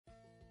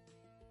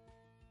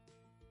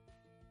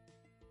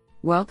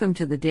Welcome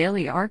to the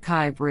Daily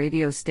Archive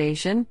radio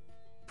station,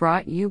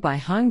 brought you by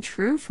Hung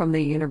Tru from the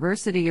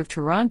University of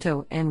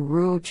Toronto and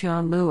Ruo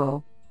Chan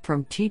Luo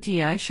from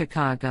TTI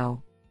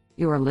Chicago.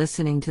 You are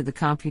listening to the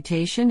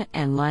Computation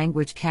and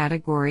Language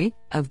category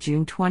of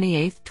June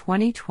 28,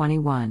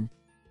 2021.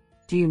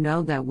 Do you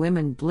know that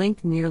women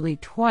blink nearly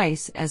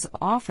twice as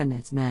often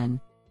as men?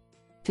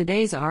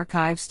 Today's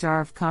archive star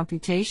of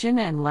computation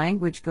and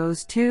language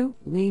goes to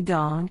Li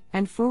Dong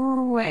and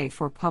Furu Wei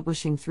for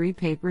publishing 3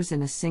 papers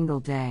in a single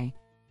day.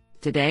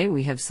 Today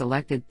we have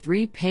selected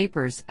 3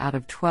 papers out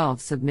of 12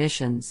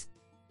 submissions.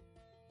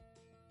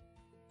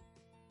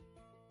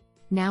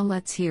 Now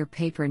let's hear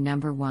paper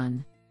number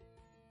 1.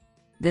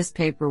 This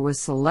paper was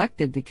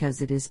selected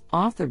because it is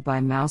authored by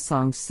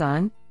Maosong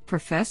Sun,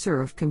 Professor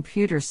of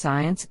Computer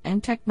Science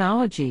and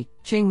Technology,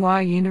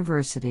 Tsinghua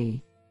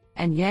University,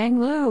 and Yang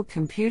Liu,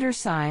 Computer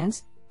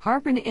Science,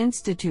 Harbin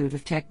Institute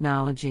of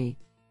Technology.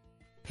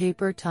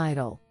 Paper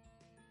title: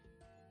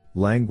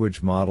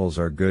 Language models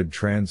are good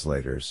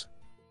translators.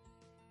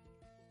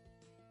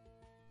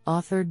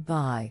 Authored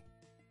by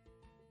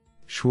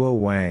Shuo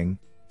Wang,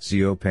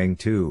 Xiaopeng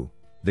Tu,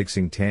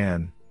 Vixing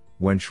Tan,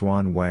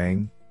 Wenxuan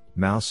Wang,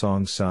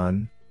 Maosong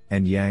Sun,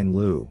 and Yang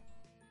Liu.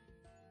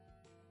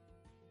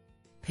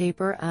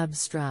 Paper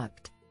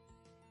abstract: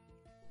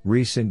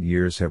 Recent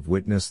years have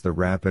witnessed the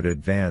rapid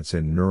advance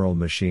in neural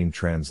machine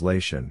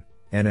translation,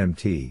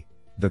 NMT,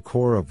 the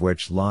core of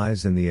which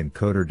lies in the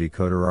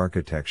encoder-decoder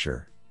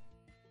architecture.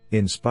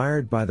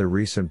 Inspired by the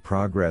recent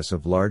progress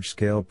of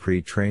large-scale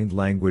pre-trained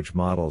language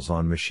models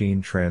on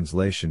machine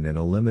translation in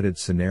a limited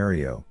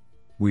scenario,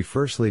 we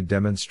firstly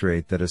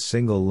demonstrate that a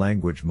single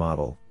language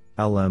model,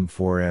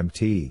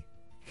 LM4MT,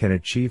 can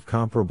achieve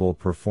comparable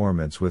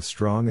performance with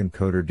strong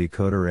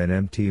encoder-decoder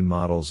NMT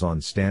models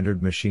on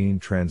standard machine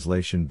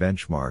translation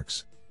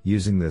benchmarks,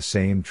 using the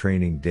same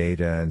training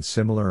data and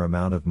similar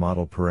amount of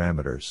model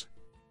parameters.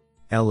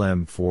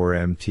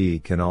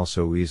 LM4MT can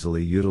also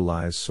easily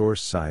utilize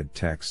source-side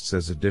texts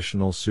as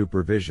additional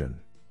supervision.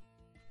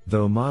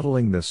 Though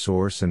modeling the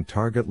source and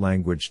target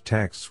language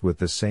texts with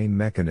the same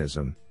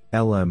mechanism,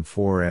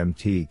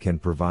 LM4MT can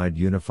provide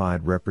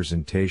unified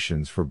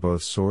representations for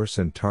both source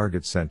and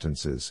target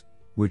sentences,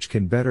 which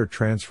can better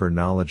transfer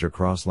knowledge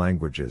across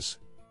languages.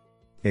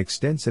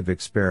 Extensive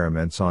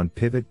experiments on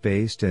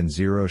pivot-based and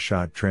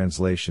zero-shot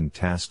translation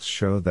tasks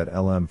show that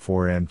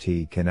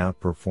LM4MT can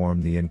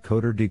outperform the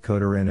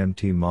encoder-decoder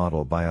NMT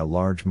model by a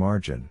large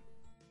margin.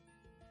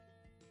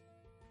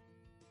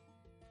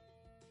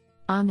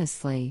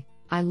 Honestly,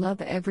 I love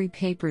every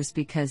papers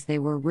because they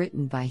were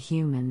written by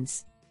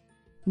humans.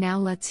 Now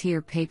let's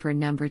hear paper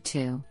number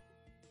 2.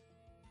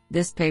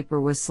 This paper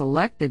was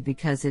selected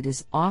because it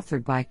is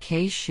authored by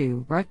Kei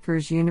Xu,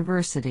 Rutgers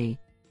University,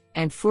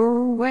 and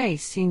Furu Wei,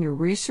 Senior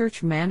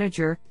Research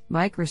Manager,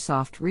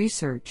 Microsoft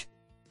Research.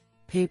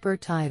 Paper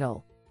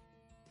title: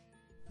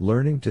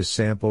 Learning to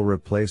Sample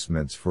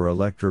Replacements for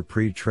Electra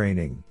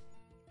Pre-Training.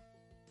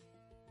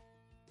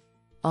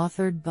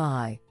 Authored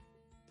by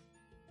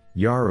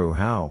Yaru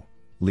Hao,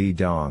 Li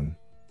Dong,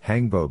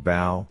 Hangbo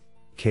Bao,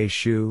 Kei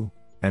Xu,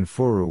 and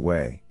Furu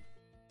Wei.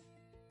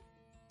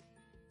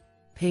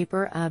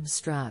 Paper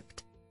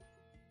abstract: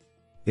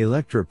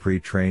 Electra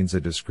pre-trains a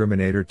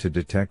discriminator to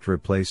detect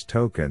replaced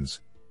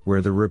tokens,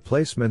 where the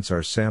replacements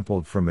are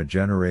sampled from a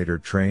generator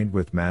trained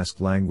with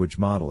masked language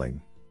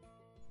modeling.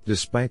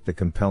 Despite the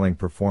compelling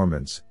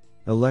performance,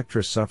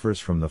 Electra suffers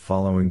from the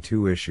following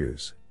 2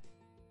 issues.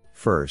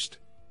 First,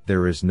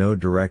 there is no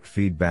direct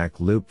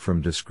feedback loop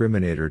from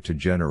discriminator to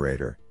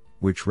generator,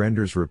 which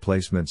renders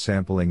replacement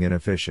sampling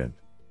inefficient.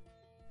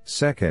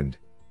 Second,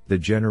 the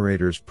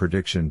generator's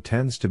prediction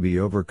tends to be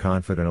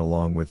overconfident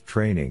along with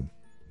training,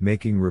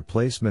 making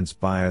replacements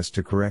biased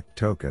to correct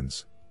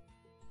tokens.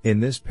 In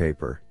this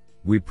paper,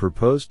 we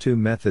propose 2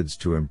 methods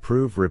to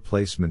improve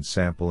replacement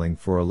sampling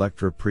for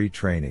Electra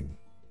pre-training.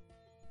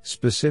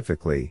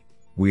 Specifically,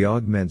 we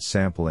augment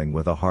sampling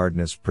with a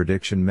hardness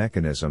prediction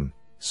mechanism,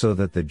 so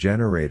that the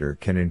generator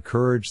can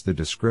encourage the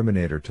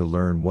discriminator to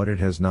learn what it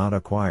has not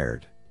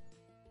acquired.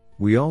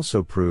 We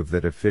also prove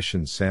that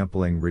efficient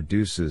sampling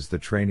reduces the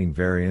training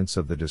variance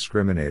of the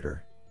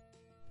discriminator.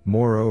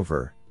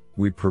 Moreover,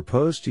 we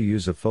propose to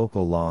use a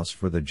focal loss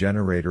for the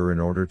generator in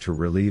order to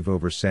relieve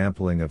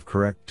oversampling of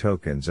correct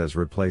tokens as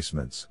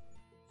replacements.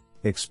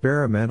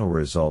 Experimental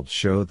results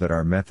show that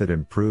our method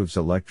improves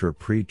Electra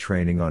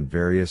pre-training on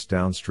various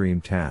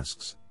downstream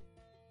tasks.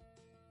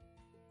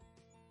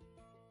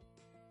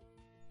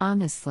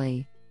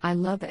 Honestly, I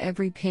love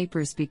every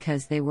papers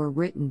because they were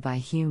written by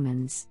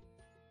humans.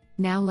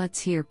 Now let's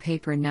hear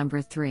paper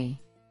number 3.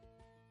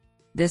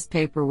 This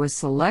paper was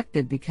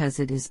selected because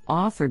it is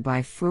authored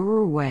by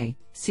Furu Wei,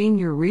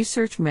 Senior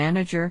Research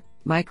Manager,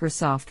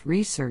 Microsoft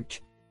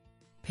Research.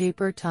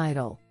 Paper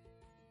title: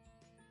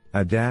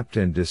 Adapt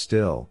and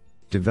Distill,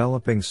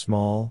 Developing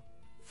Small,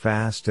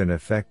 Fast and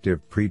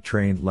Effective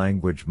Pre-trained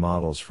Language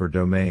Models for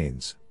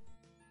Domains.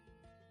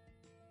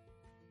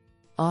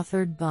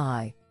 Authored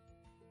by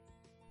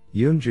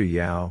Yunzhi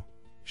Yao,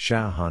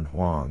 Xiaohan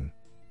Huang,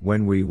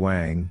 Wenhui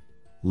Wang,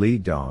 Li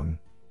Dong,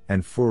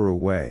 and Furu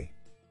Wei.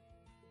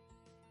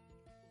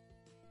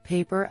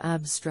 Paper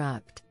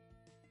abstract.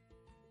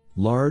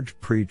 Large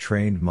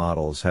pre-trained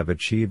models have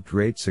achieved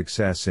great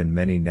success in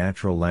many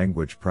natural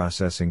language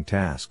processing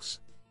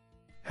tasks.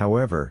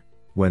 However,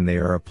 when they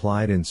are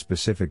applied in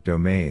specific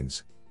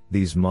domains,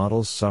 these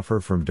models suffer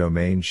from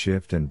domain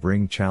shift and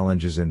bring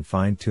challenges in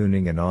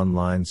fine-tuning and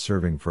online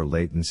serving for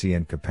latency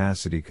and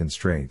capacity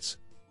constraints.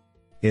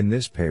 In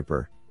this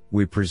paper,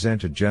 we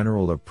present a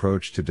general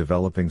approach to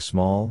developing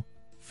small,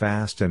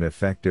 fast and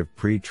effective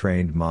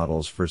pre-trained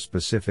models for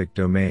specific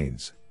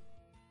domains.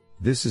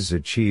 This is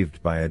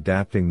achieved by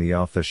adapting the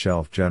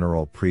off-the-shelf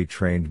general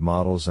pre-trained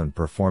models and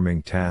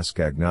performing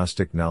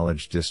task-agnostic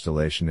knowledge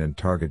distillation in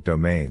target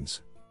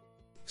domains.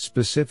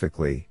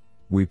 Specifically,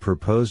 we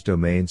propose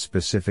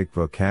domain-specific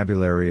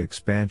vocabulary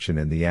expansion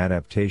in the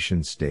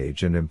adaptation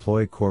stage and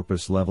employ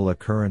corpus-level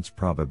occurrence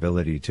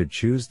probability to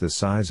choose the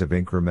size of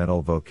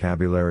incremental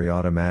vocabulary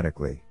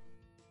automatically.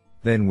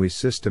 Then we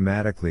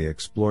systematically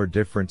explore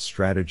different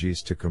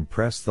strategies to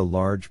compress the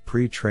large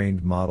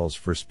pre-trained models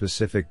for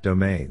specific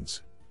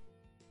domains.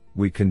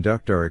 We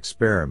conduct our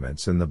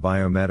experiments in the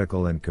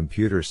biomedical and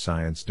computer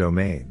science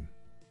domain.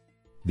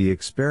 The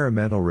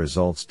experimental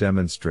results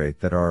demonstrate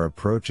that our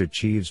approach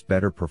achieves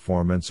better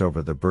performance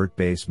over the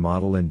BERT-based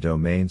model in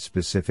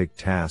domain-specific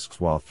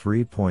tasks while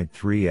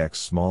 3.3x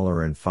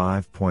smaller and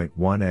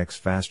 5.1x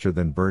faster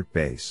than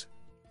BERT-base.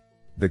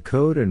 The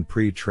code and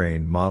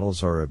pre-trained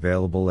models are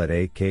available at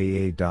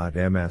aka.ms/adam.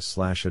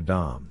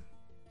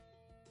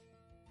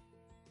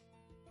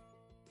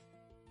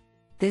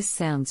 This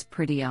sounds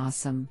pretty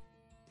awesome.